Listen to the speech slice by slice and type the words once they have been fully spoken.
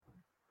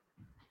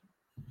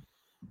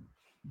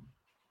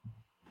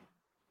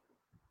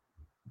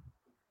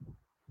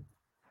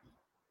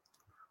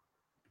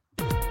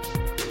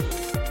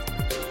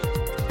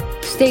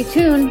Stay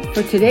tuned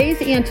for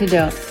today's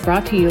antidote,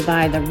 brought to you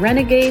by the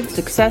Renegade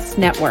Success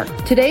Network.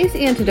 Today's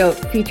antidote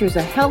features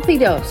a healthy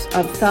dose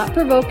of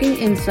thought-provoking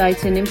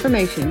insights and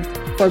information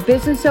for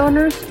business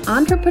owners,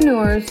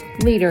 entrepreneurs,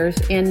 leaders,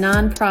 and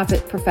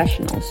nonprofit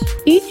professionals.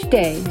 Each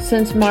day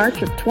since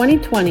March of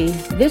 2020,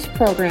 this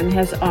program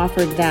has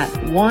offered that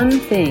one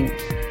thing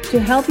to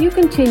help you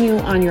continue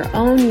on your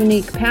own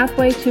unique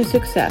pathway to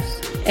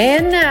success.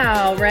 And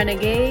now,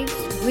 Renegades,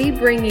 we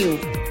bring you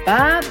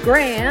Bob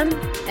Graham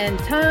and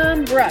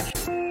Tom Brush.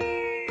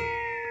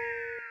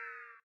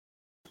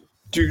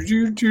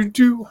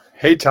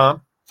 Hey,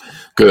 Tom.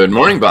 Good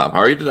morning, Bob. How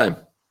are you today?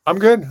 I'm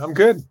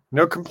good.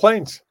 No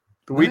complaints.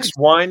 The week's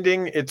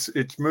winding. It's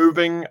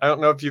moving. I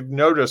don't know if you've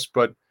noticed,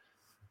 but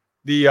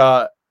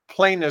the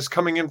plane is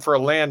coming in for a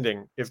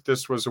landing if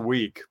this was a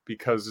week,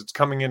 because it's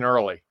coming in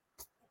early,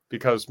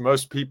 because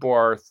most people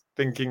are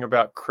thinking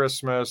about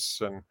Christmas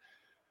and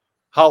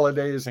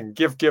holidays and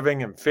gift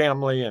giving and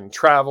family and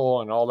travel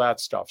and all that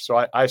stuff.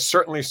 So I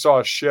certainly saw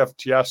a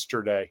shift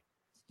yesterday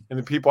in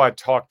the people I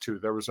talked to.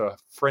 There was a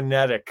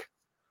freneticness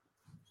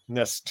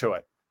to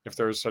it, if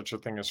there is such a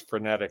thing as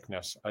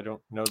freneticness. I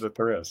don't know that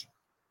there is.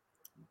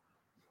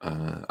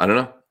 I don't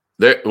know.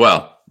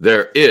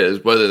 There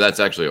is. Whether that's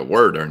actually a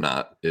word or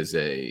not is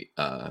maybe.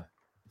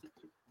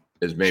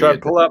 Should I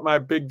pull out my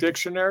big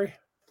dictionary?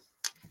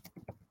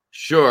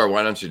 Sure.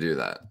 Why don't you do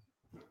that?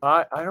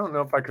 I don't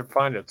know if I could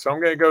find it, so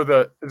I'm going to go.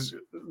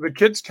 The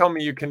kids tell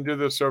me you can do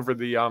this over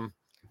the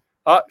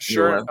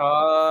sure.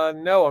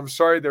 No, I'm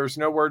sorry. There's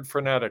no word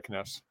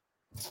freneticness.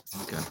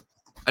 Okay.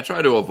 I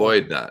try to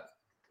avoid that.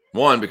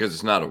 One, because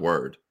it's not a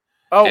word.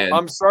 Oh,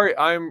 I'm sorry.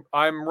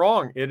 I'm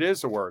wrong. It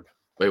is a word.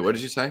 Wait, what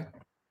did you say?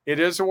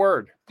 It is a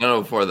word. No,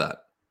 before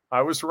that.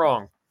 I was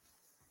wrong.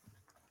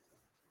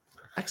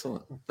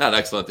 Excellent. Not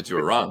excellent that you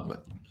were wrong,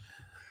 but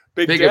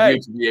big of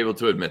you to be able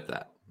to admit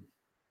that.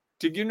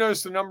 Did you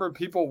notice the number of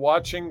people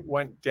watching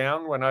went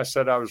down when I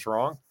said I was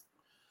wrong?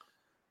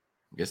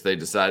 I guess they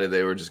decided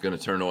they were just going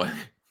to turn away.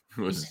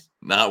 It was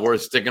not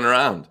worth sticking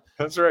around.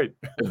 That's right.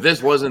 If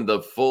this wasn't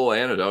the full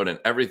antidote and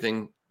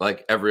everything,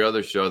 like every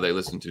other show they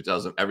listen to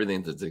tells them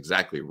everything that's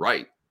exactly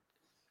right.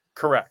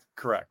 Correct.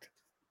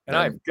 And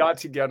I've got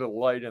to get a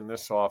light in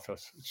this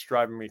office. It's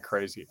driving me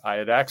crazy. I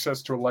had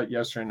access to a light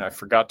yesterday and I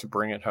forgot to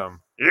bring it home.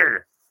 Yeah.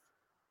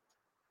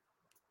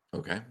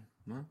 Okay.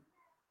 Well,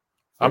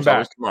 I'm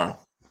back tomorrow.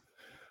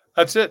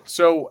 That's it.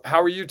 So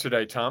how are you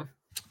today, Tom?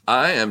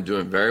 I am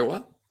doing very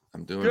well.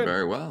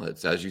 Very well.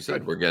 It's, as you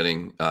said, we're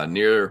getting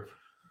near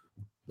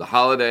the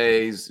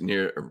holidays,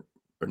 near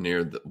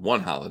the one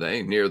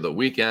holiday, near the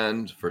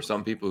weekend for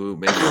some people who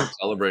may be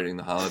celebrating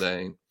the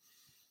holiday,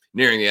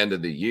 nearing the end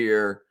of the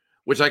year,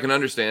 which I can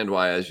understand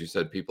why, as you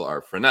said, people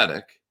are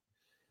frenetic.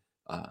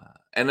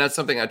 And that's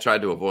something I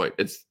tried to avoid.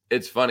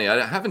 It's funny.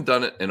 I haven't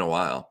done it in a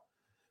while.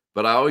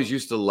 But I always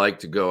used to like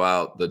to go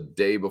out the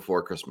day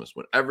before Christmas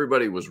when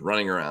everybody was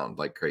running around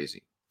like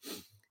crazy.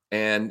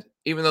 And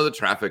even though the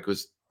traffic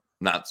was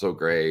not so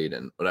great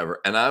and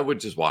whatever, and I would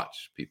just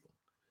watch people.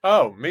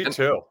 Oh, me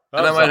too.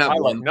 And I might have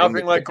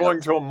nothing like going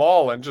to a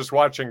mall and just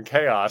watching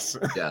chaos.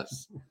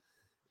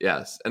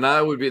 Yes. And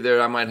I would be there.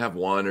 I might have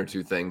one or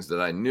two things that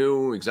I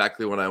knew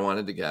exactly what I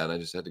wanted to get. I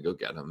just had to go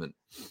get them.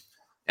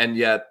 And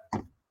yet,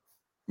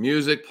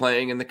 music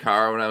playing in the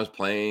car when I was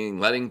playing,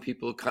 letting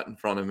people cut in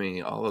front of me,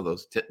 all of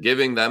those,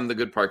 giving them the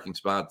good parking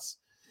spots.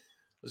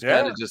 It was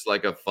kind of just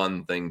like a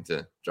fun thing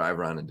to drive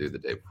around and do the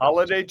day before.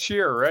 Holiday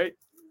cheer, right?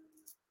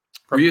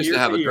 We used to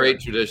have a great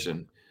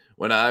tradition.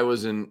 When I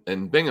was in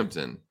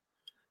Binghamton,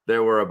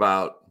 there were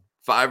about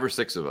 5 or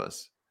 6 of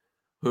us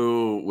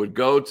who would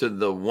go to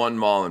the one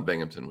mall in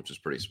Binghamton, which is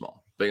pretty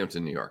small,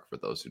 Binghamton, New York, for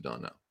those who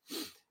don't know.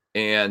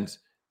 And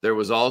there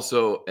was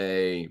also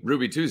a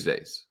Ruby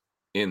Tuesdays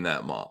in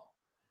that mall.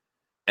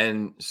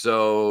 And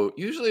so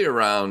usually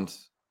around,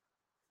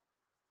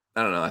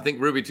 I don't know, I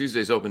think Ruby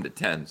Tuesdays opened at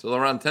 10. So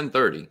around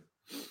 10:30,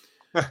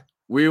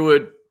 we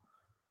would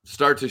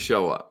start to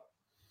show up.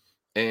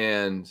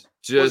 And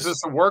was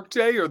this a work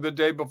day or the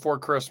day before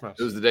Christmas?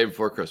 It was the day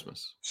before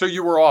Christmas. So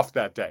you were off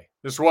that day.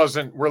 This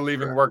wasn't, we're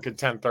leaving work at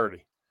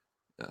 10:30.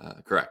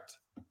 Correct.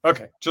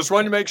 Okay. Just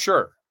wanted to make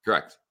sure.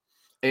 Correct.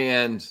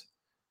 And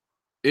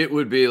it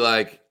would be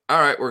like, all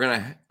right,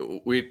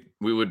 we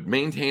would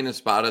maintain a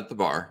spot at the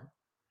bar.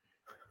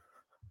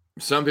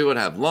 Some people would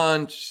have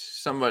lunch.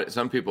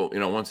 Some people,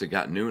 once it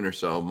got noon or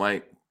so,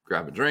 might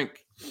grab a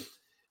drink.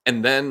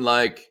 And then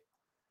like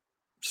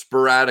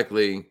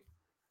sporadically,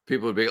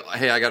 people would be,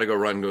 hey, I got to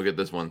go get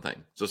this one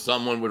thing. So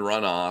someone would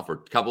run off, or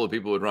a couple of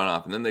people would run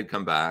off, and then they'd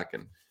come back.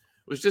 And it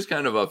was just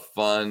kind of a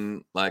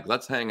fun, like,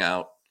 let's hang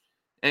out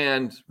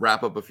and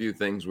wrap up a few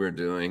things we're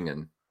doing.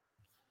 And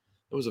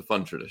it was a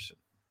fun tradition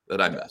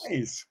that I missed.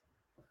 Nice.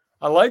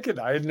 I like it.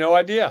 I had no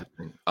idea.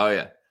 Oh,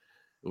 yeah.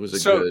 It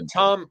was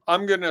Tom,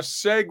 I'm going to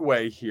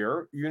segue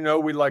here.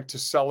 We like to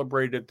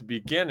celebrate at the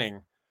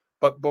beginning.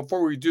 But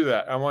before we do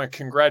that, I want to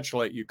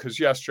congratulate you, because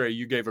yesterday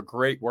you gave a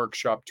great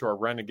workshop to our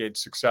Renegade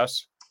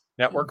Success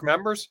Network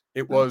members.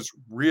 It was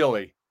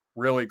really,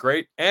 really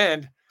great.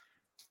 And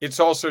it's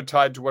also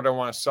tied to what I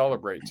want to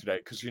celebrate today,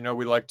 because,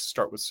 we like to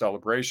start with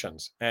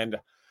celebrations. And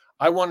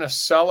I want to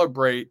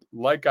celebrate,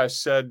 like I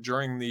said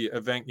during the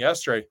event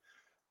yesterday,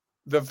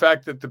 the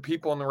fact that the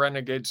people in the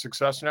Renegade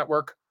Success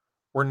Network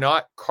were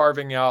not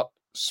carving out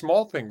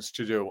small things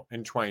to do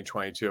in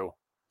 2022.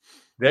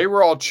 They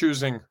were all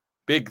choosing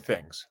big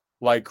things,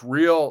 like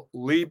real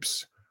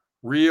leaps,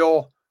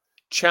 real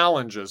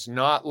challenges,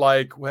 not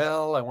like,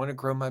 well, I want to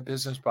grow my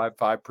business by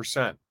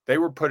 5%. They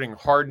were putting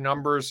hard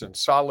numbers and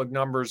solid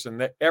numbers,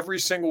 and every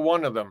single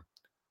one of them,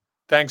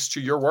 thanks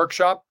to your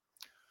workshop,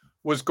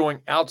 was going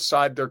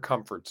outside their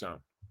comfort zone,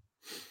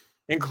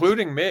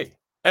 including me.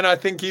 And I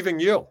think even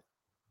you.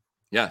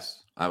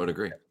 Yes, I would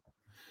agree.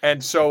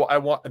 And so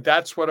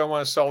that's what I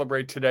want to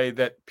celebrate today,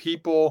 that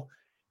people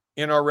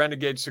in our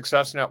Renegade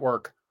Success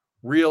Network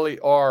really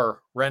are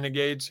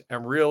renegades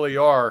and really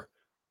are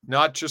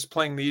not just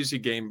playing the easy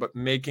game, but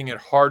making it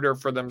harder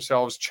for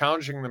themselves,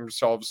 challenging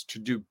themselves to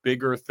do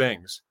bigger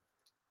things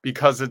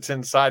because it's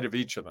inside of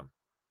each of them.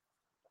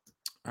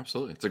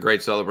 Absolutely. It's a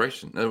great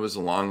celebration. It was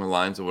along the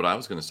lines of what I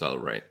was going to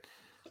celebrate.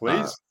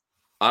 Please.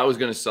 I was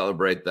going to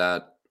celebrate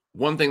that.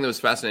 One thing that was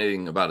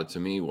fascinating about it to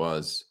me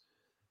was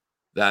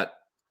that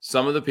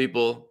some of the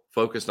people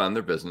focused on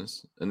their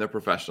business and their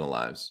professional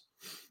lives,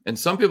 and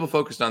some people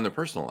focused on their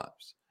personal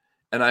lives.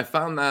 And I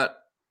found that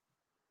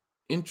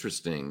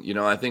interesting.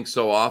 I think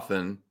so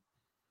often,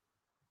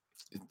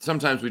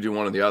 sometimes we do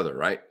one or the other,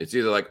 right? It's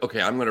either like,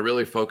 okay, I'm going to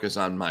really focus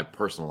on my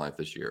personal life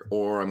this year,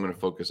 or I'm going to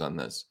focus on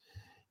this.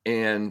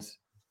 And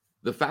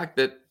the fact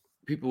that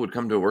people would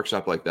come to a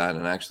workshop like that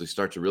and actually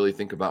start to really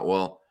think about,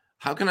 well,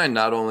 how can I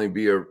not only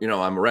be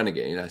I'm a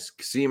renegade, I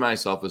see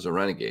myself as a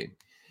renegade.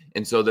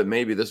 And so that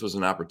maybe this was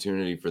an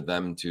opportunity for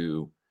them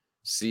to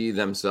see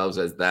themselves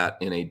as that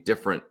in a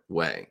different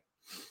way.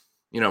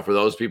 For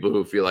those people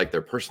who feel like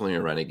they're personally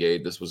a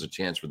renegade, this was a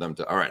chance for them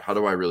to, all right, how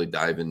do I really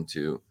dive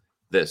into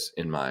this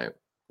in my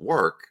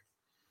work?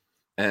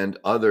 And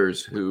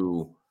others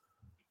who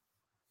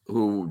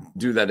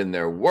do that in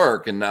their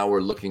work, and now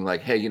we're looking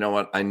like, hey, you know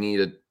what? I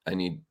need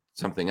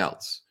something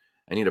else.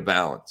 I need a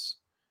balance.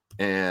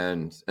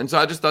 And so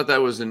I just thought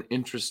that was an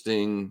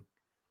interesting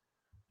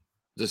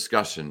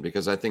discussion,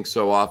 because I think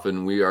so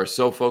often we are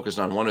so focused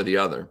on one or the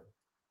other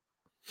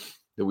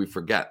that we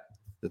forget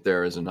that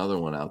there is another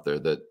one out there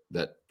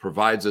that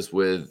provides us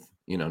with,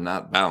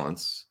 not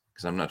balance,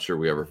 because I'm not sure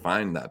we ever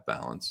find that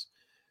balance,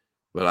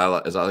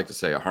 but as I like to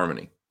say, a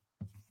harmony.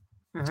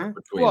 Mm-hmm.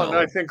 Well, and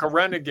I think a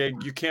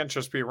renegade, you can't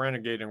just be a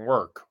renegade in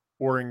work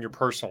or in your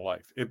personal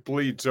life. It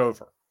bleeds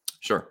over.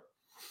 Sure.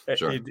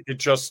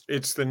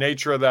 It's the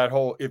nature of that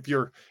whole, if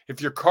you're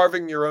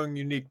carving your own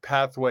unique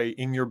pathway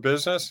in your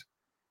business,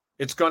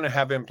 it's going to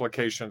have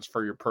implications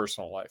for your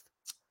personal life.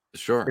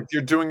 Sure. If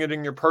you're doing it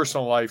in your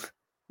personal life,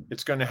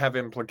 it's going to have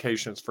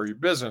implications for your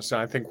business.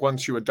 And I think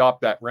once you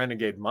adopt that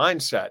renegade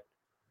mindset,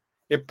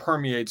 it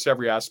permeates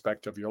every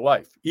aspect of your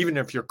life. Even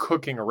if you're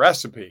cooking a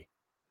recipe,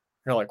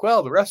 you're like,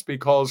 well, the recipe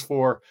calls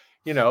for,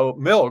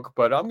 milk,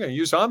 but I'm going to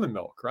use almond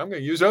milk, or I'm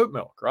going to use oat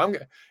milk, or I'm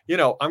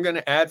going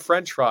to add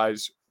French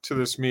fries to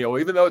this meal,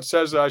 even though it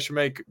says that I should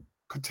make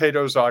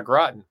potatoes au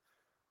gratin.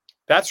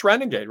 That's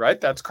renegade,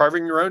 right? That's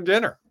carving your own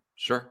dinner.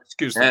 Sure.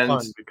 Excuse the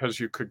pun, because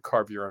you could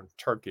carve your own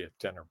turkey at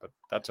dinner, but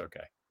that's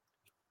okay.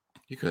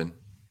 You could.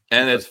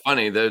 And it's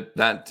funny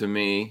that to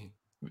me,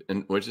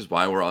 and which is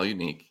why we're all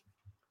unique.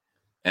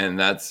 And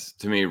that's,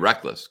 to me,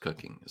 reckless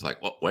cooking. It's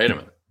like, well, wait a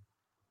minute.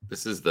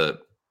 This is the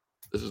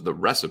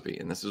recipe,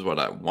 and this is what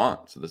I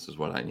want. So this is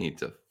what I need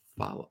to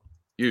follow.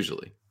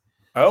 Usually.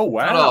 Oh,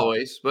 wow. Not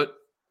always,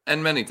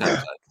 and many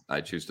times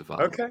I choose to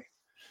follow. Okay.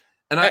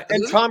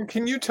 And Tom,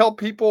 can you tell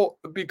people,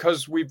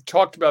 because we've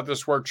talked about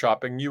this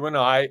workshop, and you and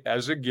I,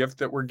 as a gift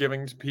that we're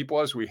giving to people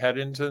as we head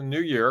into the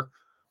new year,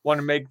 want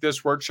to make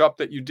this workshop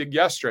that you did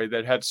yesterday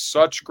that had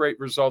such great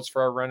results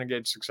for our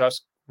Renegade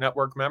Success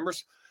Network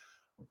members,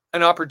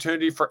 an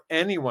opportunity for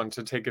anyone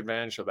to take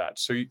advantage of that.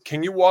 So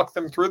can you walk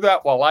them through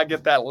that while I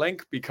get that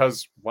link?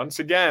 Because once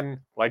again,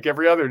 like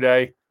every other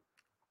day,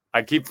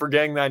 I keep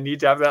forgetting that I need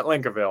to have that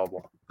link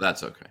available.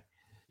 That's okay.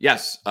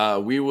 Yes,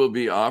 we will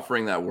be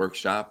offering that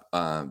workshop.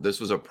 This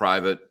was a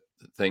private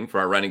thing for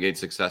our Renegade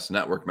Success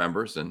Network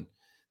members, and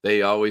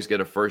they always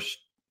get a first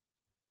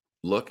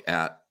look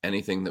at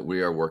anything that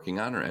we are working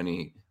on or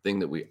anything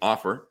that we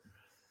offer.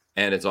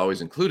 And it's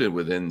always included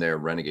within their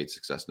Renegade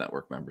Success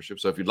Network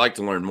membership. So if you'd like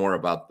to learn more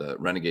about the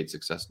Renegade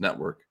Success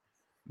Network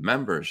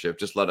membership,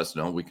 just let us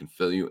know. We can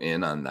fill you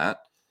in on that.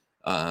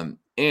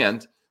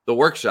 And the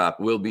workshop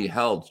will be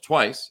held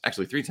twice,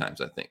 actually 3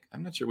 times, I think.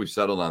 I'm not sure we've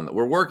settled on that.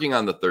 We're working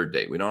on the third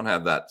date. We don't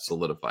have that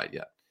solidified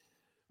yet.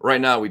 Right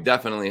now, we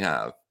definitely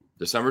have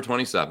December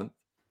 27th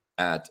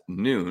at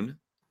noon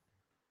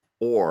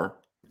or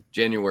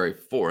January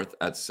 4th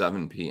at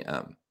 7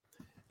 p.m.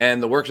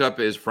 And the workshop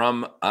is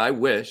From I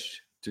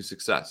Wish to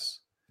Success,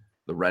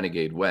 the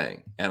Renegade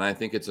Way. And I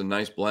think it's a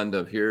nice blend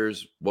of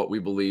here's what we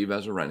believe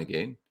as a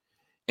renegade,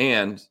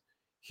 and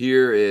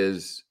here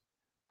is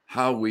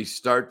how we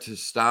start to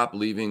stop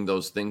leaving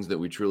those things that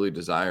we truly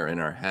desire in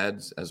our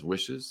heads as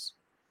wishes.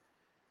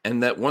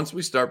 And that once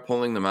we start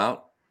pulling them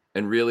out,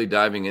 and really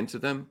diving into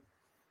them,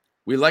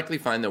 we likely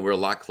find that we're a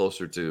lot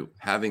closer to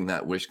having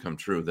that wish come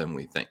true than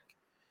we think.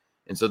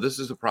 And so this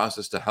is a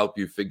process to help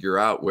you figure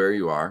out where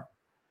you are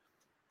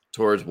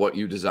towards what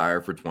you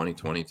desire for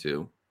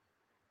 2022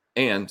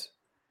 and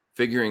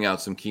figuring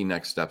out some key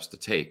next steps to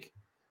take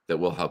that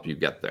will help you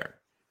get there.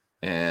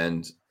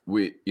 And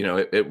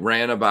it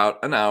ran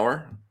about an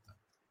hour.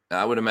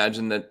 I would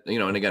imagine that,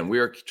 and again, we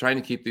are trying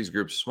to keep these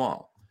groups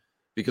small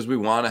because we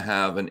want to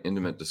have an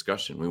intimate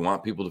discussion. We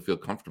want people to feel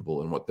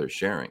comfortable in what they're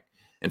sharing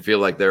and feel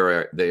like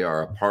they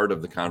are a part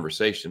of the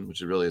conversation,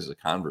 which really is a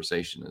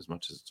conversation as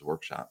much as it's a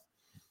workshop.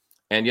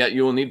 And yet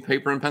you will need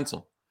paper and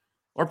pencil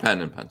or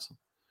pen and pencil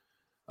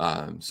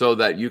so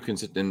that you can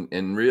sit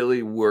and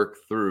really work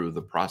through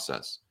the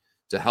process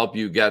to help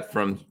you get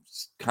from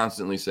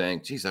constantly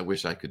saying, geez, I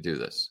wish I could do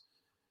this,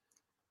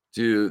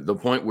 to the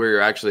point where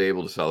you're actually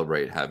able to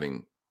celebrate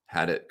having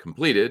had it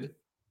completed,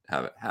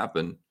 have it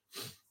happen,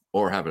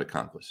 or have it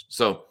accomplished.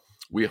 So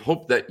we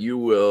hope that you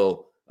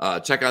will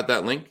check out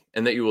that link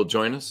and that you will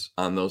join us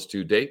on those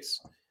 2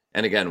 dates.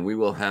 And again, we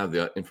will have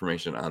the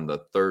information on the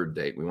 3rd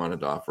date. We wanted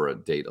to offer a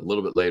date a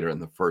little bit later in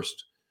the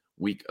first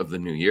week of the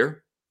new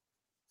year,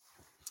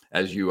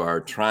 as you are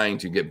trying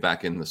to get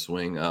back in the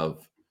swing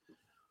of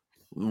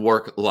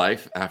work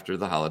life after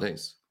the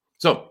holidays.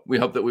 So we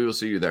hope that we will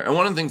see you there. And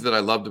one of the things that I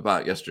loved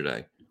about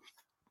yesterday,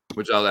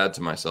 which I'll add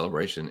to my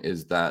celebration,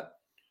 is that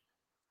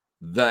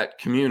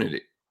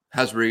community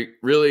has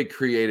really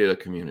created a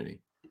community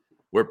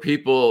where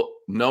people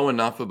know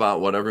enough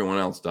about what everyone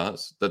else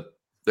does that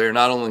they're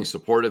not only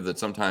supportive, that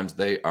sometimes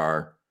they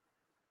are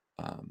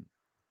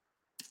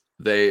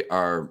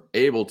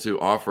able to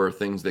offer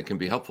things that can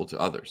be helpful to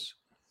others.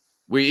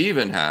 We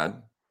even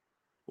had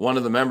one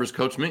of the members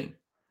coach me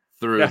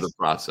through the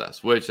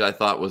process, which I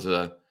thought was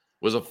a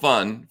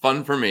fun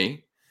for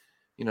me.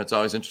 It's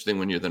always interesting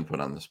when you're then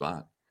put on the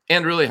spot,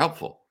 and really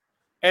helpful.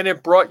 And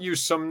it brought you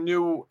some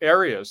new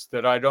areas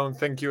that I don't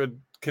think you had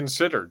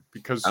considered,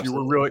 because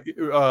Absolutely.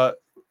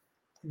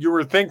 You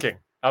were thinking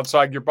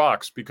outside your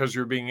box, because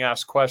you're being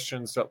asked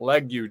questions that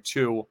led you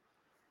to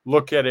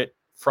look at it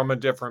from a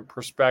different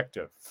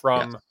perspective,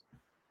 from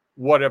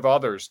what have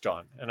others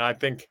done. And I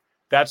think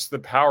that's the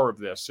power of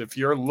this. If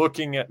you're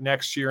looking at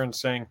next year and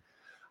saying,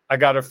 I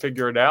got to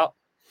figure it out,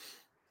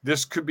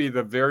 this could be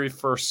the very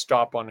first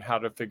stop on how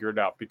to figure it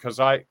out. Because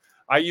I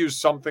use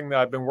something that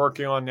I've been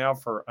working on now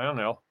for,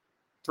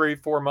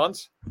 3-4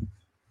 months.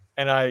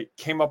 And I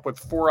came up with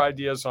 4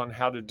 ideas on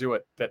how to do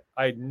it that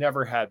I'd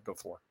never had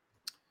before.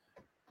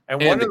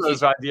 And one of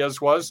those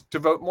ideas was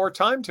devote more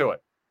time to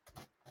it.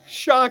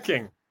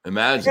 Shocking.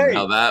 Imagine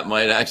how that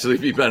might actually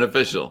be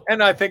beneficial.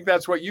 And I think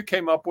that's what you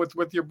came up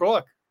with your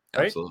book.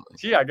 Right? Absolutely.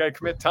 Gee, I got to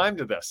commit time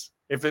to this.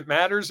 If it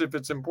matters, if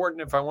it's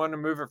important, if I want to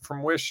move it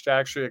from wish to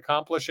actually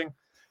accomplishing,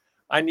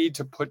 I need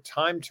to put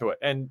time to it.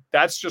 And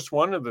that's just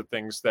one of the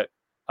things that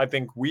I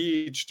think we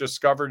each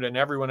discovered and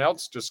everyone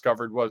else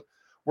discovered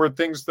were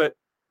things that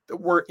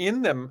were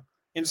in them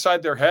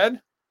inside their head.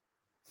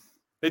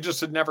 They just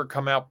had never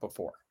come out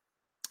before.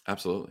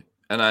 Absolutely.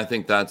 And I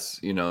think that's,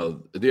 in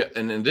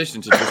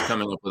addition to just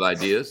coming up with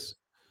ideas,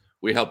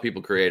 we help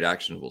people create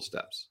actionable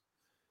steps.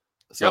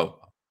 So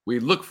we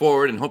look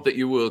forward and hope that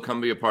you will come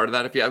be a part of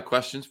that. If you have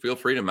questions, feel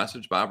free to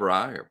message Bob or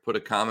I, or put a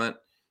comment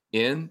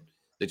in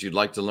that you'd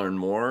like to learn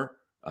more,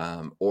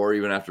 or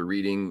even after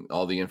reading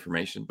all the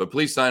information. But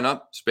please sign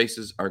up.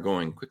 Spaces are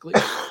going quickly,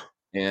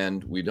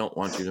 and we don't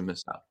want you to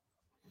miss out.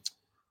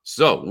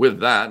 So with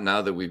that,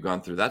 now that we've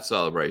gone through that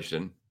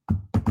celebration,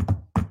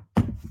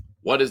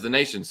 what is the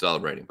nation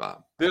celebrating,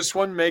 Bob? This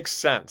one makes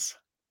sense.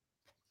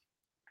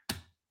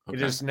 Okay.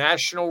 It is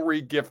National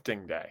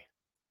Regifting Day.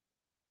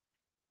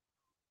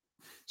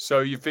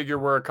 So you figure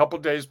we're a couple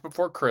days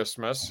before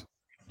Christmas.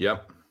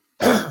 Yep.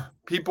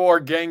 People are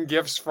getting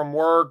gifts from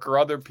work or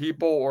other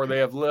people, or they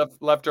have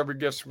leftover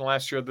gifts from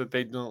last year that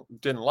they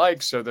didn't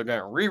like, so they're going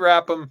to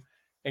rewrap them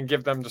and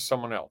give them to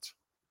someone else.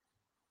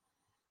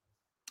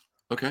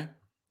 Okay.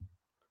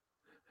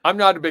 I'm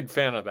not a big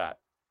fan of that.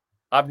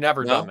 I've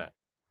never done that.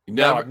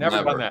 I've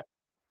never done that.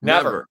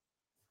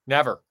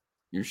 Never.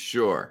 You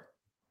sure?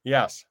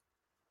 Yes.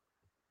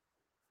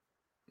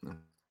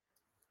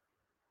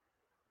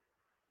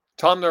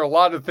 Tom, there are a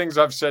lot of things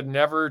I've said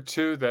never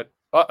to that.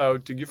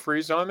 Did you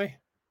freeze on me?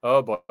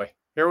 Oh boy.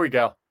 Here we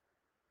go.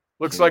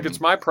 Looks like it's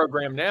my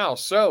program now.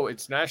 So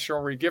it's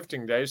National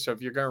Regifting Day. So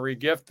if you're going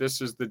to regift,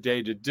 this is the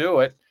day to do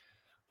it.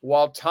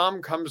 While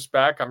Tom comes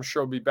back, I'm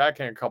sure he'll be back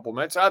in a couple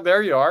minutes.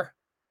 There you are.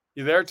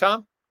 You there,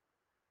 Tom?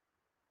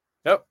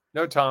 Nope.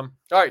 No, Tom.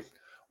 All right.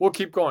 We'll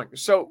keep going.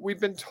 So we've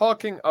been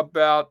talking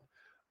about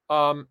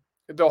the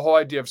whole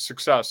idea of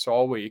success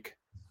all week.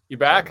 You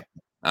back?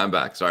 I'm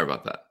back. Sorry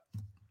about that.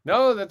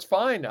 No, that's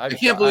fine. I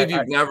can't believe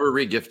you've never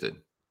regifted.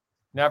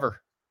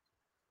 Never.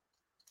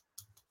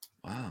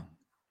 Wow.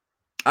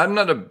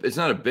 It's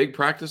not a big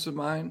practice of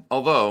mine,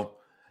 although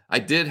I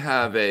did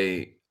have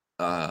a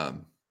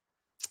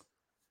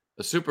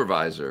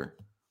supervisor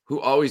who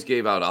always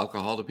gave out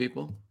alcohol to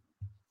people.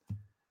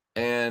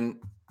 And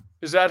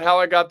is that how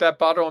I got that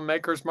bottle of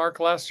Maker's Mark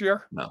last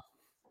year? No.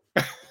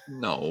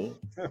 No.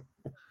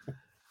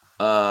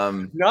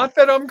 Not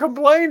that I'm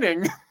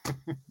complaining.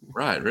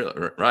 Right,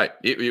 really, right.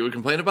 You would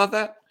complain about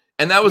that?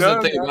 And that was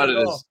the thing about it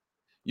is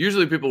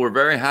usually people were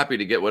very happy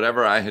to get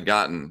whatever I had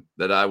gotten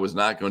that I was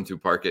not going to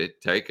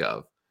partake of.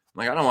 I'm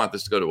like, I don't want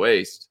this to go to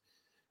waste.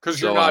 Because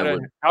you're not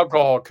an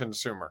alcohol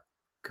consumer.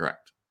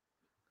 Correct.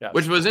 Yes.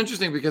 Which was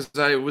interesting because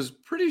I was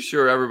pretty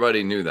sure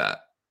everybody knew that.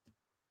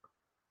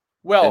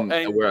 Well,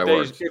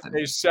 if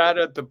they sat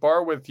at the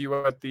bar with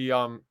you at the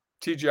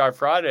TGI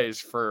Fridays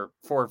for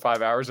 4 or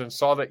 5 hours and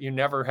saw that you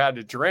never had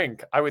a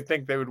drink, I would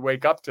think they would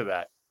wake up to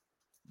that.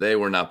 They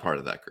were not part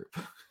of that group.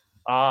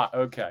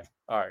 Okay.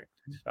 All right.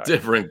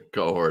 Different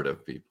cohort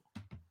of people.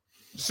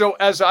 So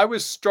as I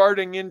was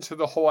starting into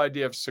the whole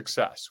idea of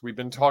success, we've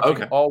been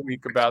talking all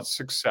week about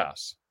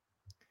success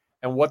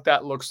and what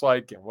that looks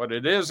like and what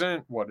it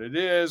isn't, what it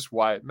is,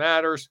 why it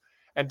matters.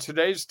 And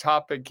today's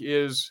topic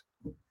is,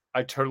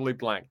 I totally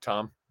blanked,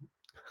 Tom.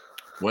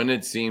 When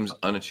it seems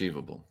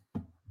unachievable.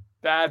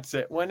 That's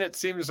it. When it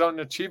seems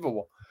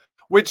unachievable,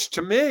 which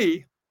to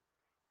me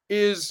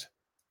is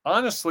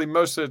honestly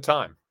most of the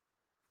time.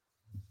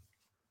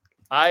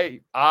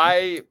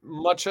 I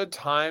much of the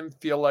time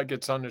feel like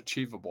it's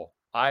unachievable.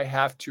 I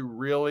have to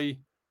really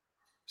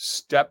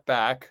step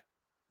back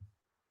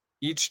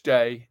each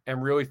day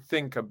and really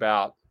think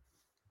about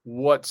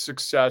what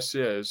success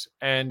is.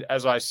 And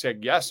as I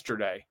said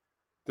yesterday,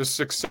 the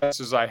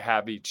successes I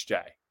have each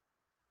day.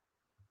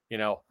 You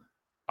know,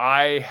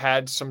 I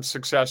had some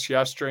success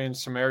yesterday in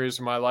some areas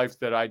of my life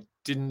that I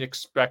didn't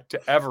expect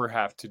to ever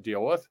have to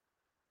deal with.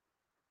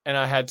 And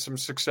I had some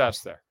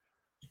success there.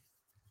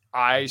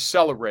 I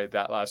celebrated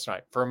that last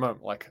night for a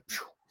moment, like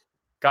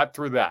got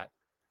through that.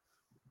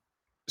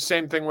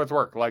 Same thing with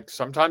work. Like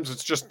sometimes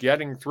it's just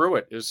getting through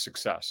it is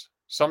success.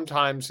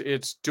 Sometimes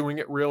it's doing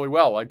it really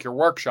well, like your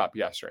workshop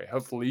yesterday.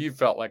 Hopefully you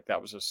felt like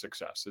that was a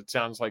success. It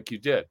sounds like you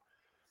did.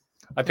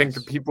 I think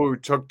the people who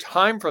took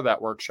time for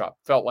that workshop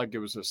felt like it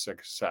was a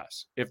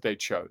success if they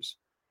chose.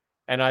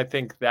 And I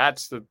think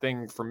that's the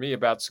thing for me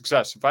about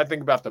success. If I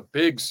think about the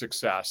big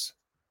success,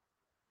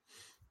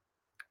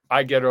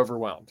 I get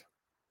overwhelmed.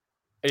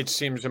 It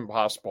seems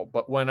impossible.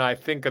 But when I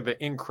think of the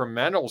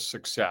incremental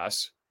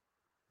success,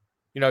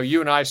 you know, you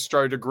and I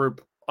started a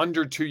group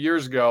under 2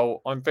 years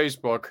ago on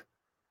Facebook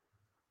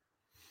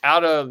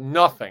out of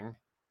nothing,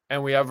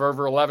 and we have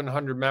over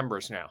 1,100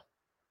 members now.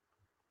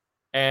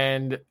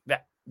 And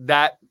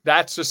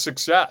that's a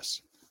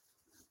success.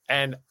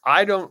 And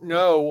I don't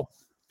know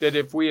that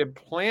if we had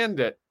planned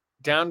it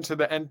down to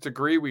the nth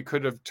degree, we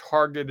could have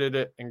targeted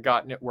it and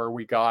gotten it where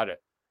we got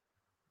it.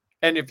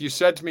 And if you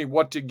said to me,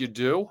 what did you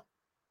do?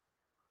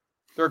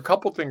 There are a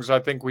couple things I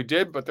think we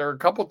did, but there are a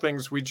couple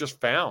things we just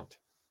found.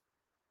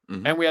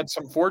 Mm-hmm. And we had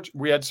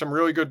some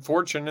really good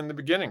fortune in the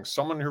beginning.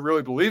 Someone who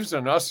really believes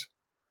in us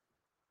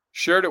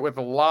shared it with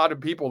a lot of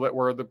people that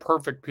were the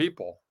perfect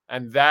people.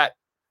 And that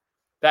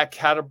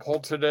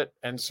catapulted it,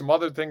 and some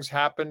other things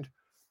happened.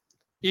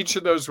 Each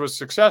of those was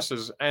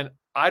successes. And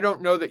I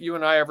don't know that you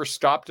and I ever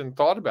stopped and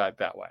thought about it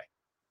that way.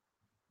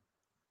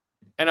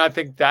 And I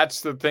think that's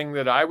the thing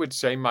that I would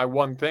say,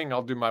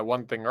 I'll do my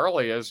one thing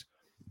early is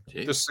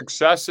the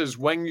success is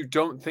when you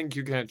don't think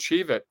you can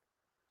achieve it,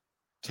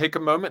 take a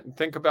moment and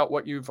think about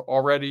what you've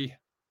already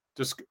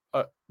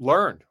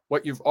learned,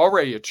 what you've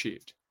already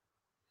achieved.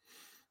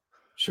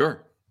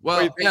 Sure. Well,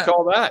 what do you think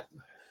all that?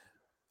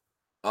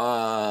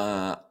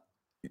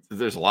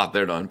 There's a lot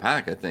there to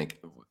unpack, I think.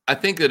 I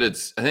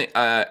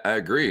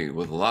agree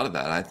with a lot of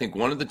that. I think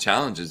one of the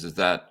challenges is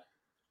that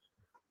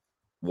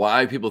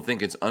why people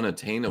think it's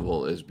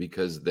unattainable is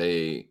because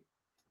they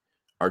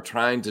are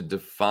trying to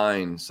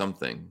define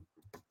something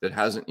that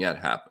hasn't yet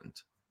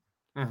happened.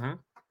 Mm-hmm.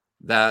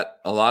 That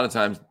a lot of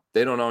times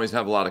they don't always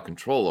have a lot of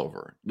control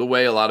over, the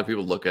way a lot of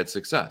people look at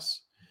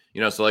success.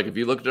 You know, so like if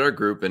you looked at our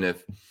group and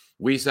if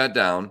we sat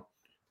down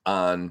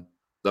on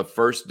the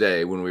first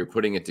day when we were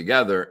putting it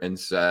together and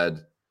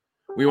said,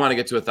 we want to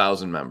get to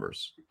 1,000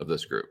 members of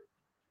this group,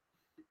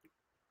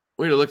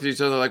 we'd have looked at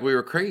each other like we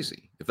were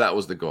crazy if that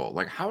was the goal.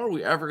 Like, how are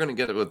we ever going to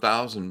get to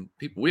 1,000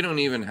 people? We don't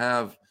even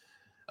have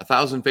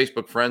 1,000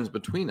 Facebook friends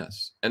between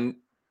us. And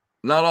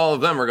not all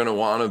of them are going to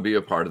want to be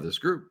a part of this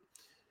group.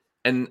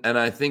 And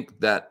I think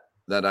that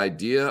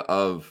idea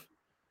of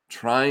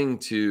trying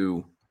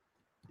to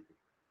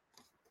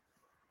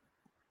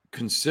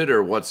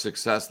consider what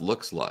success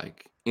looks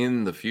like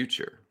in the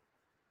future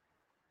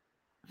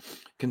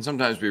can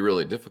sometimes be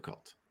really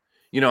difficult.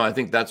 You know, I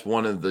think that's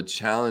one of the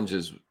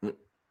challenges,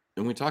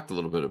 and we talked a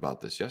little bit about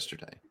this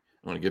yesterday. I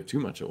don't want to give too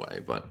much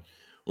away, but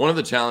one of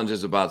the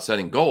challenges about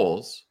setting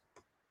goals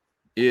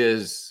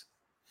is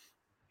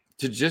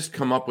to just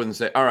come up with and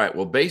say, all right,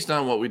 well, based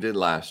on what we did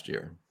last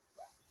year,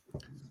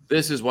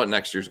 this is what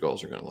next year's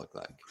goals are going to look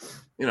like.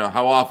 You know,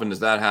 how often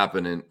does that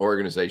happen in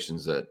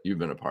organizations that you've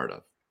been a part of?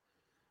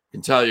 I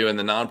can tell you in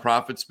the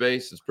nonprofit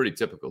space, it's pretty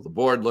typical. The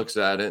board looks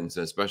at it and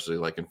says, especially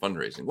like in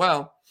fundraising,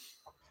 well,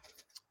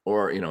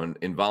 or, you know,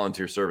 in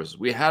volunteer services,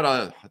 we had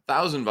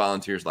 1,000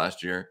 volunteers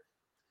last year.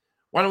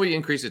 Why don't we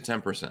increase it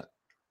 10%?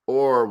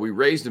 Or we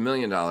raised $1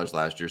 million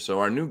last year, so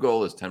our new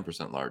goal is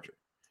 10% larger.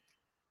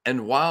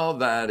 And while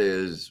that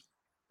is,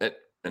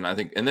 and I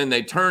think, and then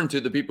they turn to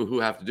the people who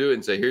have to do it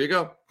and say, here you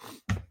go.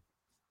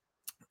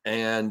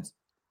 And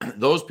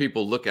those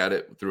people look at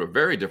it through a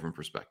very different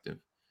perspective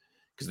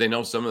because they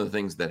know some of the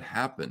things that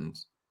happened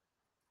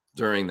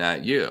during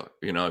that year.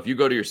 You know, if you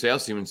go to your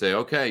sales team and say,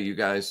 okay, you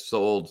guys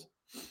sold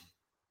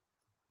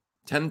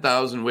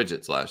 10,000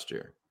 widgets last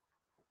year.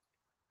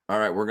 All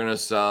right, we're going to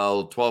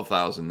sell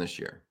 12,000 this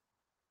year.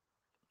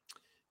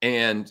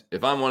 And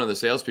if I'm one of the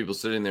salespeople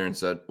sitting there and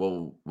said,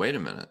 well, wait a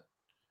minute,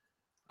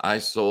 I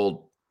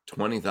sold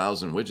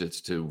 20,000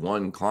 widgets to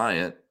one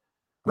client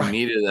who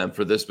needed them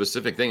for this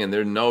specific thing, and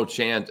there's no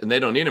chance, and they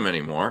don't need them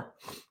anymore.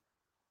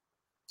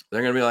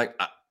 They're going to be like,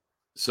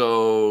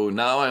 so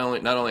now I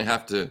not only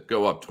have to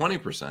go up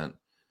 20%,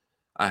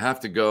 I have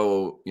to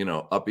go,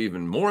 up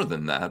even more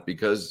than that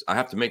because I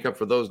have to make up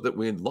for those that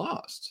we had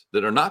lost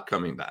that are not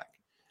coming back.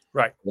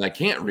 Right. And I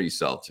can't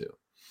resell to.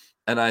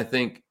 And I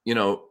think,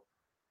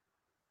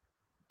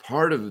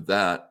 part of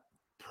that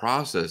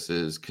process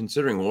is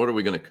considering what are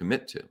we going to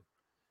commit to,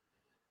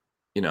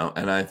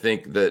 and I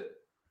think that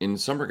in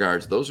some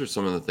regards, those are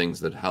some of the things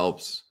that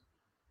helps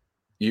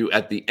you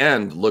at the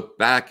end look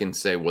back and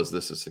say, was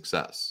this a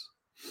success?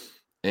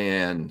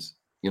 And,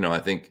 I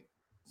think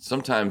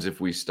sometimes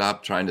if we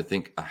stop trying to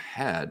think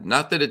ahead,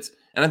 not that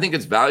and I think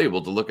it's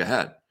valuable to look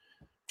ahead,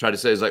 try to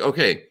say, it's like,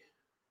 okay,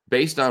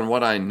 based on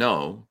what I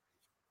know,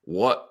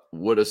 what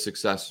would a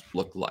success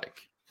look like?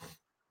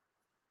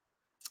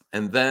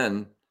 And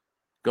then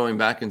going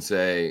back and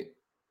say,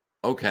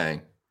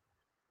 okay,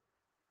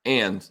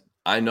 and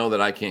I know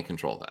that I can't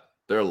control that.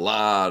 There are a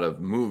lot of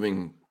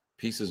moving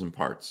pieces and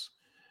parts.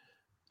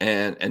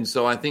 And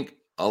so I think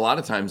a lot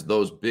of times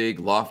those big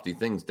lofty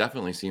things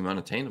definitely seem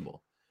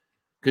unattainable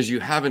because you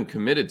haven't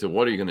committed to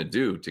what are you going to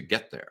do to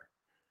get there.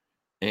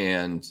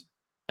 And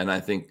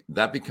I think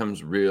that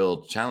becomes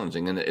real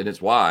challenging. And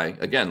it's why,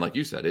 again, like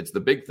you said, it's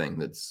the big thing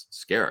that's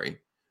scary.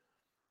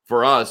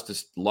 For us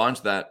to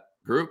launch that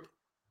group,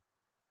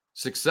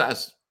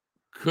 success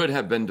could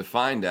have been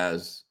defined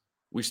as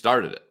we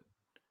started it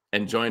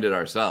and joined it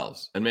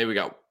ourselves. And maybe we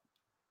got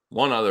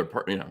one other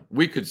part,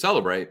 we could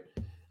celebrate.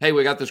 Hey,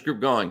 we got this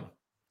group going.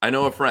 I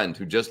know a friend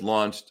who just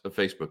launched a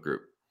Facebook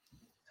group.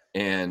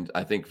 And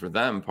I think for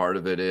them, part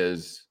of it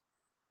is,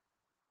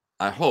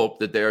 I hope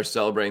that they are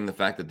celebrating the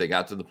fact that they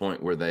got to the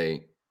point where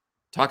they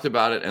talked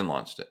about it and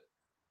launched it.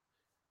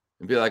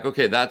 And be like,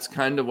 okay, that's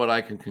kind of what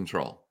I can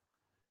control,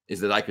 is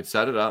that I could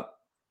set it up.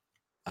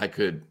 I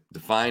could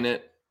define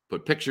it,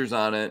 put pictures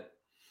on it,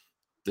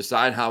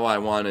 decide how I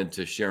wanted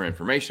to share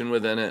information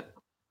within it.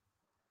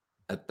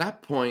 At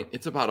that point,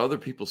 it's about other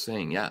people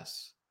saying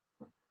yes,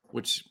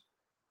 which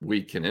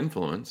we can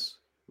influence.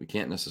 We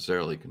can't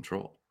necessarily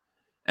control.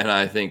 And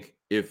I think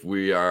if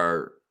we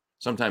are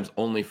sometimes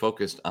only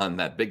focused on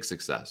that big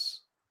success,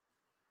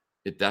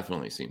 it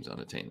definitely seems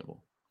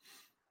unattainable.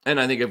 And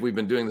I think if we've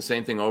been doing the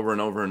same thing over and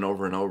over and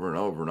over and over and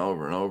over and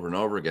over and over and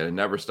over again, and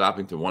never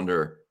stopping to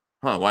wonder,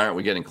 why aren't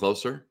we getting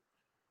closer?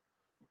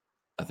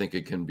 I think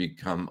it can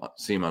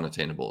seem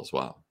unattainable as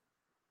well.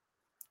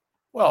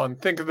 Well,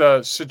 and think of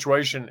the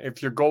situation.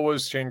 If your goal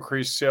is to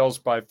increase sales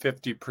by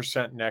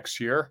 50% next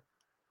year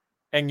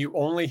and you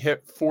only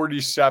hit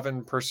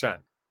 47%,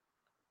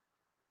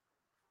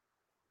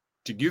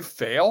 did you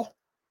fail?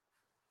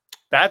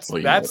 That's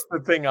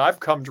the thing I've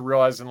come to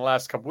realize in the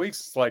last couple of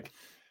weeks. It's like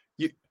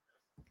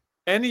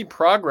any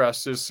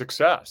progress is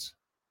success.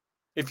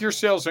 If your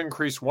sales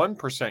increase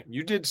 1%,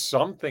 you did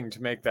something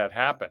to make that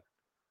happen.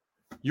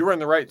 You were in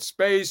the right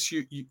space,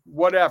 you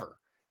whatever.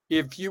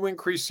 If you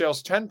increase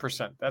sales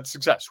 10%, that's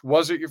success.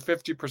 Was it your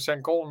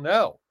 50% goal?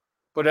 No.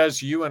 But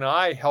as you and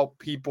I help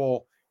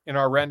people in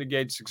our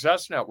Renegade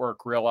Success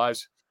Network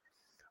realize,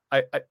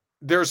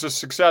 there's a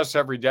success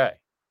every day.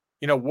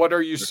 What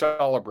are you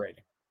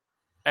celebrating?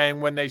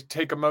 And when they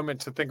take a moment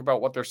to think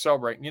about what they're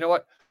celebrating, you know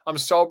what? I'm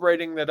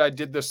celebrating that I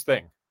did this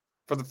thing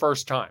for the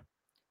first time.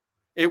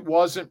 It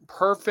wasn't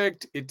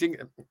perfect. It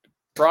didn't.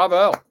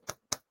 Bravo.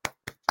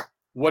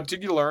 What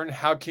did you learn?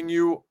 How can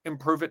you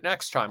improve it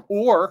next time?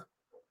 Or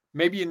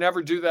maybe you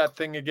never do that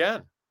thing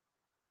again.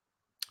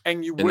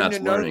 And you wouldn't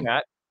have known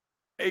that.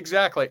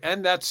 Exactly.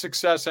 And that's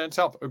success in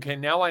itself. Okay,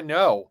 now I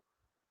know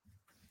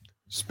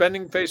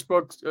spending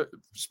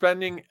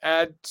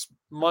ads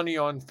money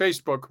on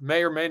Facebook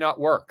may or may not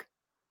work.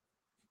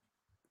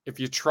 If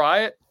you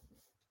try it,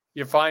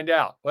 you find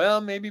out.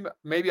 Well, maybe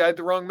I had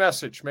the wrong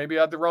message. Maybe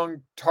I had the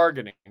wrong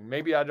targeting.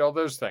 Maybe I had all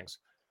those things.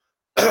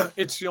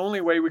 It's the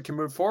only way we can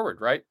move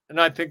forward, right? And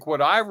I think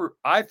what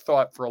I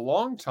thought for a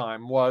long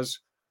time was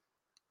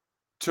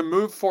to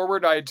move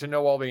forward, I had to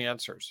know all the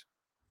answers.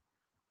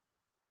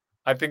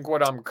 I think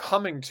what I'm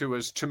coming to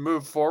is to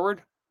move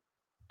forward,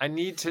 I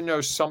need to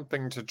know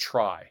something to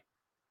try.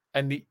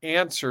 And the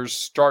answers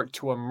start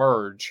to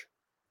emerge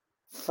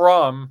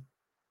from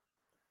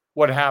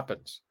what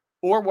happens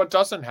or what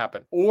doesn't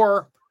happen,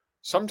 or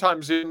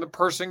sometimes in the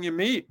person you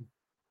meet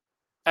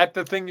at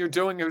the thing you're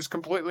doing who's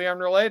completely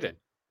unrelated.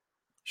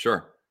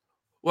 Sure.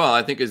 Well,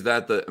 I think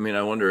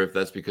I wonder if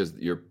that's because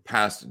your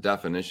past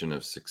definition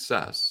of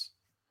success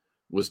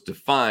was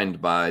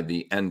defined by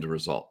the end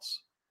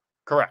results.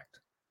 Correct.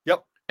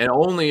 Yep. And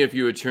only if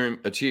you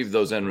achieve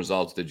those end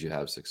results did you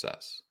have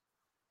success.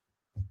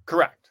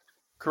 Correct.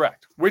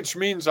 Which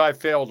means I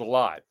failed a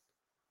lot.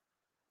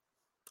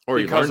 Or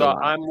because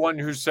I'm one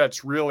who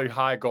sets really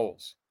high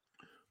goals.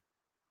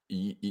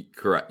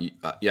 Correct.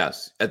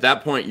 Yes. At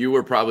that point, you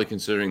were probably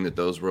considering that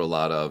those were a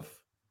lot of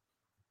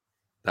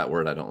that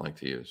word I don't like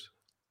to use.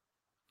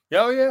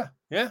 Oh, yeah.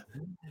 Yeah.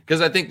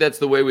 Because I think that's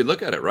the way we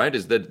look at it, right?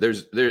 Is that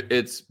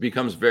it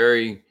becomes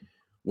very,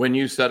 when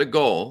you set a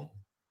goal,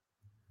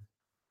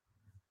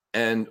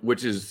 and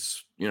which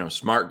is,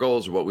 smart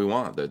goals are what we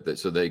want, that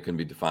so they can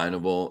be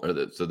definable,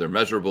 or so they're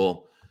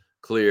measurable,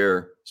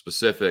 clear,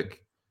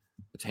 specific,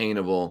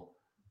 attainable.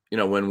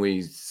 When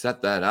we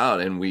set that out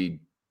and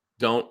we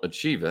don't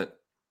achieve it,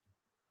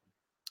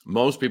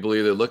 most people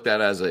either look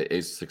at it as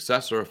a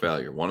success or a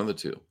failure, one of the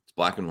two. It's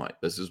black and white.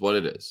 This is what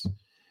it is.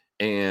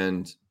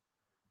 And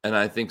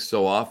I think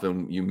so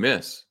often you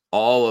miss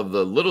all of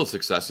the little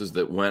successes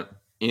that went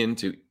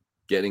into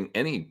getting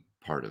any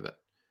part of it.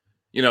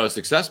 A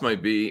success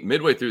might be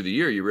midway through the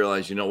year, you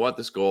realize,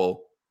 this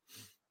goal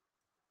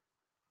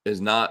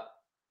is not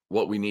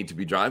what we need to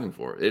be driving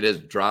for. It has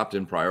dropped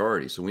in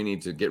priority. So we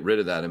need to get rid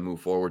of that and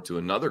move forward to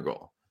another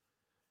goal.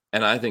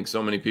 And I think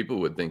so many people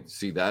would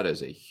see that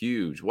as a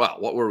huge, wow,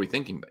 what were we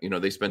thinking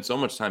about? They spend so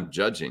much time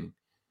judging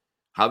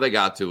how they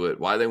got to it,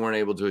 why they weren't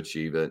able to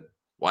achieve it,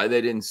 why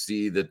they didn't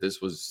see that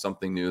this was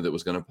something new that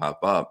was going to pop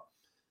up,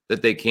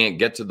 that they can't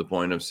get to the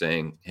point of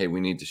saying, hey, we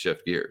need to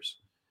shift gears.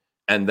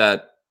 And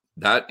that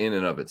in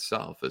and of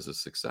itself is a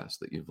success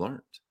that you've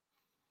learned.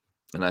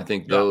 And I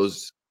think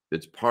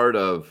it's part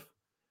of,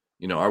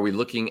 are we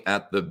looking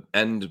at the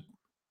end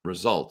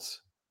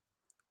results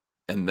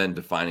and then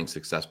defining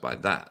success by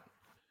that?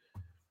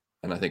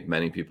 And I think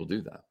many people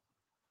do that.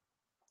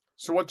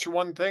 So what's your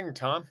one thing,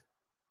 Tom?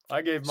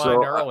 I gave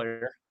mine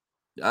earlier.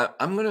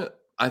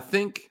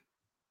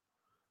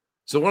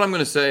 So what I'm going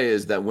to say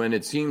is that when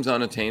it seems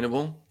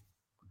unattainable,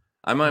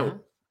 I might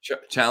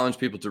challenge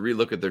people to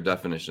relook at their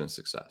definition of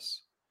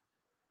success.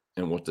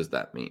 And what does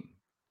that mean?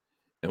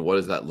 And what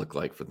does that look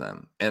like for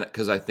them? And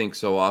because I think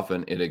so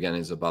often it, again,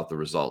 is about the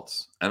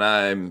results. And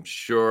I'm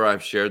sure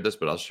I've shared this,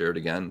 but I'll share it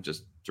again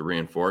just to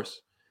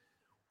reinforce.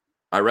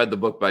 I read the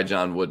book by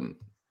John Wooden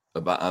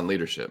on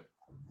leadership.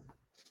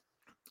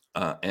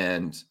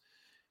 And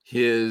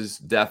his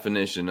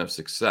definition of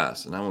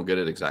success, and I won't get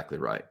it exactly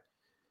right,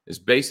 is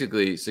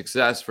basically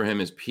success for him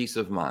is peace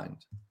of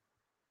mind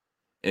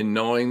in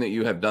knowing that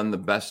you have done the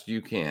best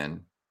you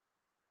can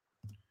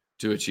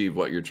to achieve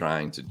what you're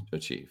trying to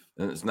achieve.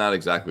 And it's not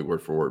exactly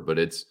word for word, but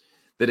it's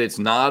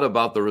not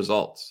about the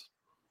results,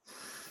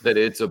 that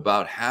it's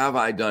about, have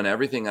I done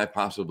everything I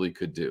possibly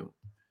could do?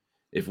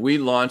 If we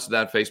launched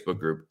that Facebook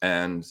group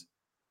and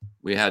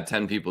we had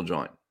 10 people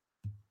join,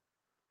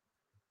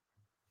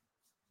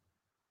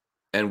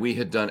 and we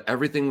had done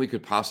everything we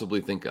could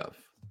possibly think of,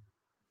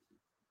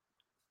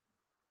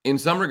 in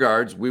some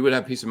regards, we would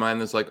have peace of mind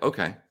that's like,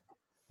 okay,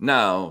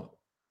 now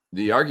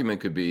the argument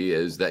could be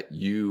is that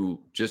you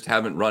just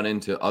haven't run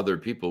into other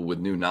people with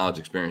new knowledge,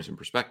 experience, and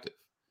perspective.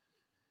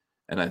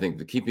 And I think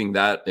that keeping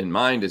that in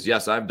mind is,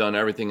 yes, I've done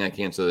everything I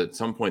can so that at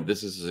some point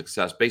this is a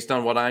success based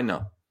on what I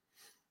know.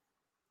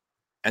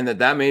 And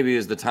that maybe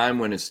is the time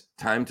when it's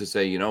time to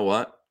say, you know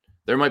what?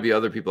 There might be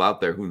other people out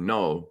there who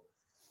know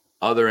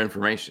other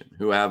information,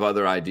 who have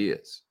other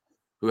ideas,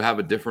 who have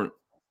a different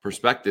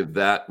perspective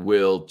that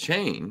will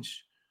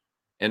change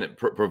and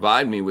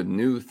provide me with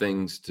new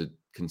things to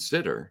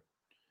consider.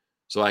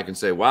 So I can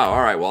say, wow,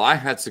 all right, well, I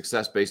had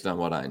success based on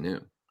what I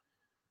knew.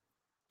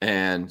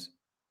 And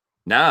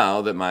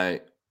now that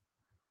my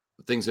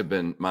things have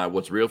been,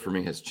 what's real for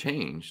me has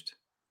changed,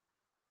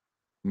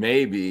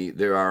 maybe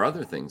there are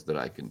other things that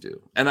I can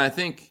do. And I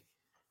think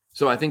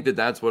that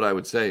that's what I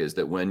would say, is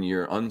that when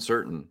you're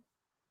uncertain,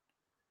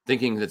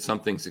 thinking that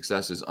something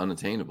success is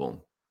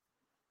unattainable,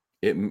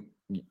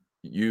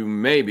 you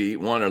maybe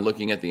are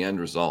looking at the end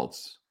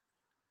results.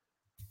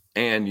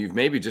 And you've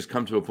maybe just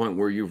come to a point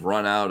where you've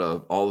run out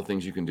of all the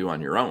things you can do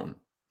on your own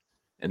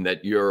and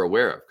that you're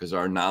aware of, because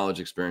our knowledge,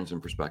 experience,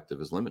 and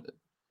perspective is limited.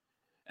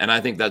 And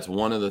I think that's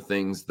one of the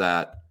things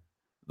that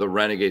the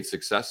Renegade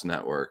Success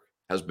Network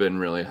has been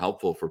really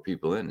helpful for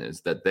people in,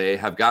 is that they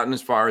have gotten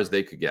as far as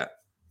they could get.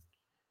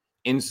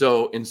 And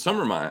so in some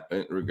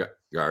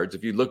regards,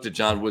 if you looked at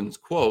John Wooden's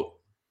quote,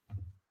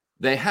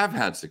 they have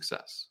had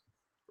success,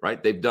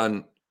 right? They've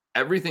done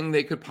everything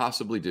they could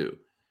possibly do.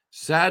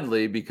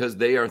 Sadly, because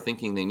they are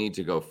thinking they need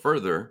to go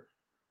further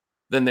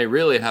than they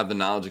really have the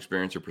knowledge,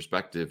 experience, or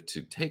perspective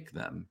to take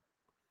them,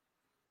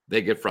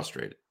 they get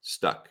frustrated,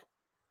 stuck,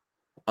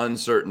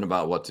 uncertain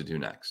about what to do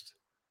next.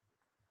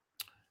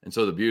 And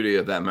so the beauty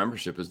of that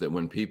membership is that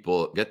when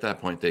people get to that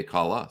point, they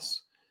call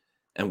us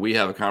and we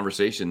have a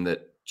conversation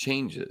that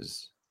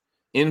changes,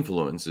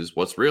 influences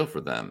what's real for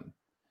them.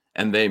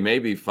 And they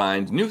maybe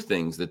find new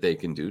things that they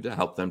can do to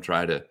help them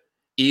try to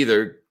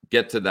either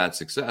get to that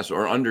success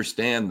or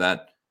understand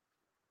that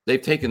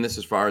they've taken this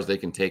as far as they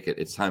can take it.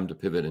 It's time to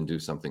pivot and do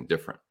something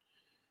different.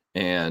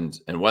 And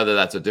whether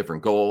that's a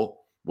different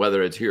goal,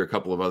 whether it's here a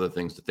couple of other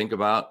things to think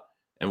about.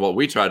 And what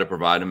we try to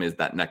provide them is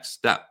that next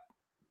step,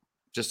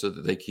 just so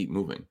that they keep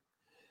moving.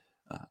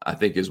 I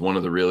think is one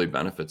of the really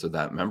benefits of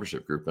that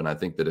membership group. And I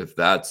think that if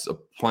that's a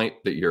point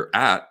that you're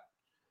at,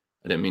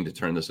 I didn't mean to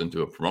turn this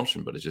into a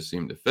promotion, but it just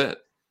seemed to fit.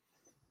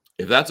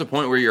 If that's a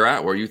point where you're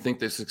at, where you think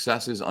that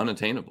success is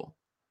unattainable,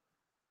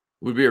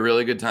 it would be a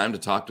really good time to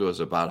talk to us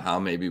about how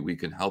maybe we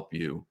can help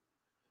you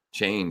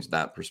change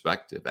that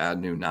perspective, add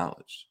new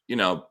knowledge. You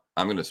know,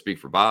 I'm going to speak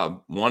for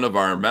Bob. One of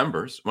our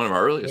members, one of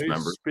our earliest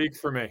members, speak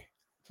for me,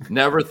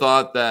 never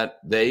thought that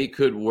they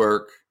could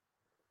work.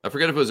 I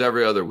forget if it was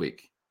every other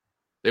week.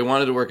 They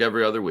wanted to work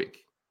every other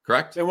week,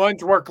 correct? They wanted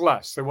to work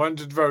less. They wanted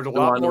to devote a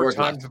lot more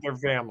time to their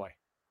family.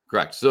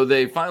 Correct. So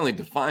they finally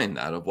defined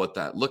that of what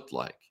that looked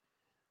like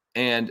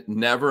and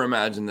never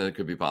imagined that it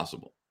could be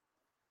possible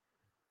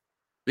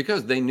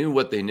because they knew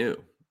what they knew.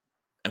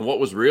 And what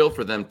was real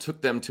for them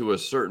took them to a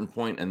certain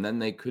point, and then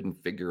they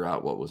couldn't figure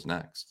out what was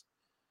next.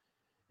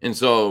 And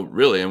so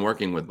really, in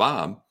working with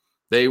Bob,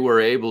 they were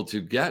able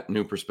to get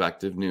new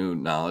perspective, new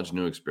knowledge,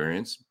 new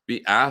experience,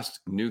 be asked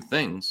new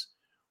things,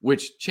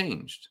 which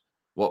changed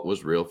what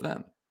was real for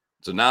them.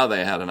 So now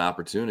they had an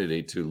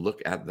opportunity to look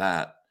at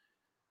that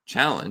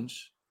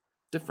challenge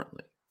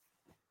differently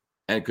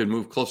and could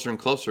move closer and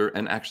closer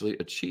and actually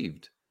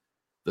achieved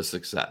the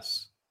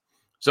success.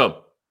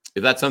 So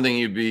if that's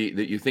something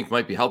that you think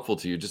might be helpful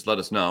to you, just let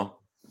us know.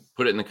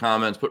 Put it in the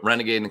comments, put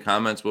Renegade in the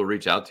comments. We'll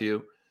reach out to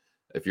you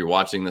if you're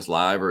watching this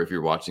live or if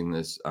you're watching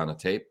this on a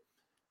tape.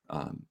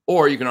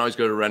 Or you can always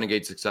go to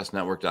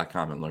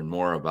renegadesuccessnetwork.com and learn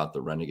more about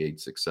the Renegade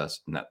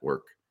Success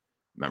Network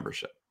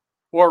membership.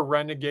 Or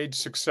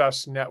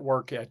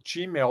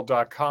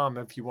renegadesuccessnetwork@gmail.com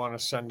if you want to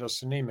send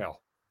us an email.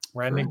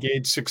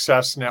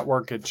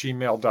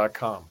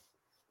 renegadesuccessnetwork@gmail.com.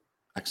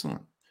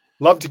 Excellent.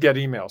 Love to get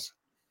emails.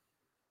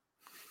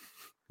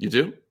 You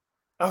do?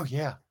 Oh,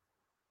 yeah.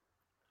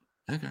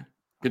 Okay.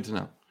 Good to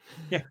know.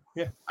 Yeah.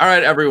 All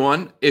right,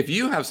 everyone. If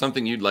you have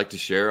something you'd like to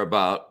share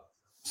about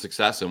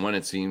success and when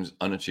it seems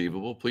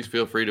unachievable, please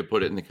feel free to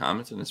put it in the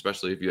comments. And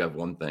especially if you have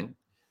one thing,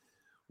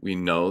 we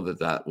know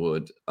that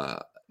would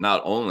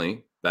not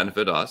only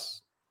benefit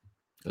us,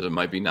 because it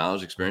might be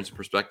knowledge, experience, and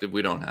perspective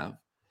we don't have,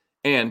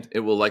 and it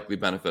will likely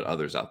benefit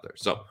others out there.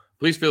 So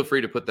please feel free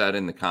to put that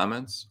in the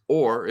comments.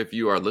 Or if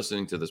you are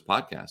listening to this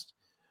podcast,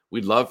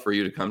 we'd love for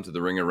you to come to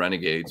the Ring of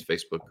Renegades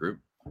Facebook group,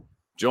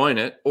 join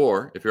it,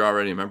 or if you're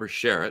already a member,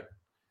 share it.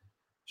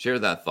 Share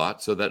that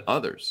thought so that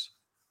others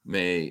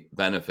may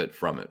benefit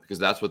from it, because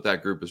that's what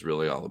that group is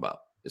really all about,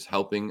 is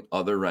helping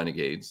other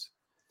renegades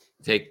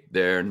take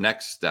their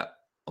next step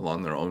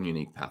along their own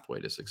unique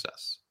pathway to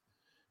success.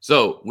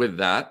 So with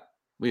that,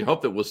 we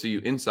hope that we'll see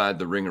you inside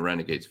the Ring of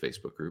Renegades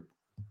Facebook group,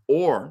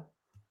 or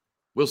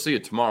we'll see you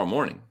tomorrow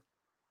morning,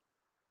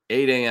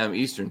 8 a.m.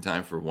 Eastern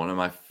time, for one of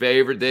my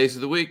favorite days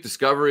of the week,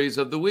 Discoveries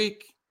of the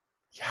Week.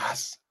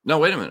 Yes. No,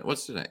 wait a minute.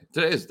 What's today?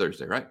 Today is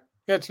Thursday, right?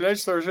 Yeah,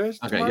 today's Thursday.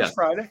 Tomorrow's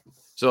Friday.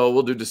 So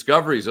we'll do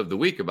Discoveries of the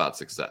Week about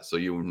success. So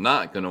you're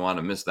not going to want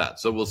to miss that.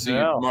 So we'll see you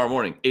tomorrow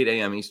morning, 8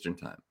 a.m. Eastern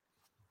time,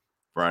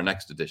 for our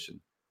next edition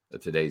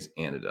of Today's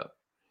Antidote.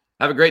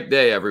 Have a great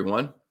day,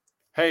 everyone.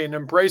 Hey, and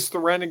embrace the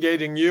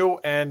renegade in you.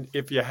 And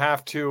if you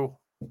have to,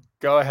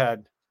 go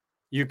ahead.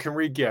 You can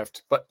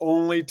regift, but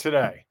only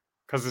today,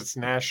 because it's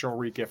National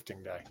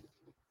Regifting Day.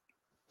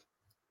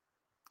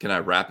 Can I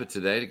wrap it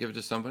today to give it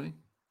to somebody?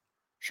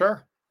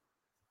 Sure.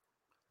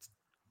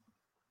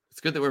 It's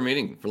good that we're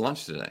meeting for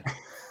lunch today.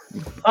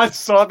 I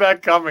saw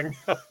that coming.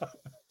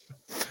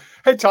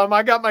 Hey, Tom,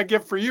 I got my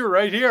gift for you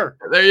right here.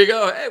 There you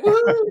go. Hey,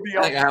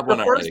 I have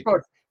one already.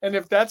 Book. And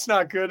if that's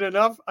not good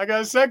enough, I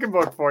got a second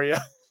book for you.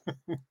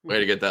 Way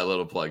to get that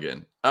little plug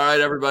in. All right,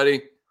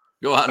 everybody.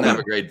 Go out and have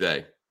a great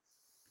day.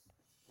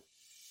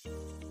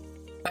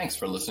 Thanks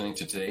for listening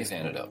to Today's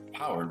Antidote,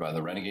 powered by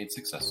the Renegade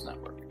Success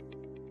Network.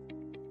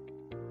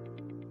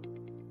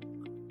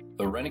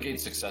 The Renegade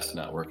Success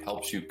Network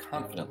helps you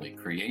confidently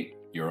create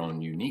your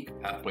own unique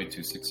pathway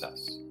to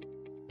success.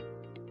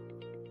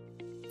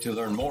 To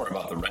learn more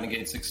about the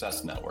Renegade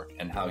Success Network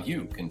and how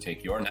you can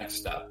take your next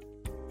step,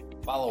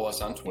 follow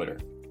us on Twitter,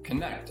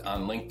 connect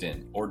on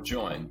LinkedIn, or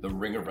join the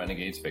Ring of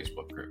Renegades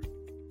Facebook group.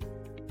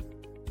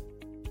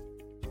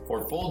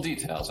 For full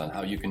details on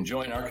how you can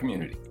join our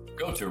community,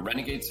 go to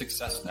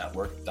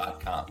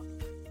renegadesuccessnetwork.com.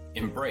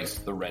 Embrace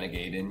the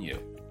renegade in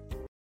you.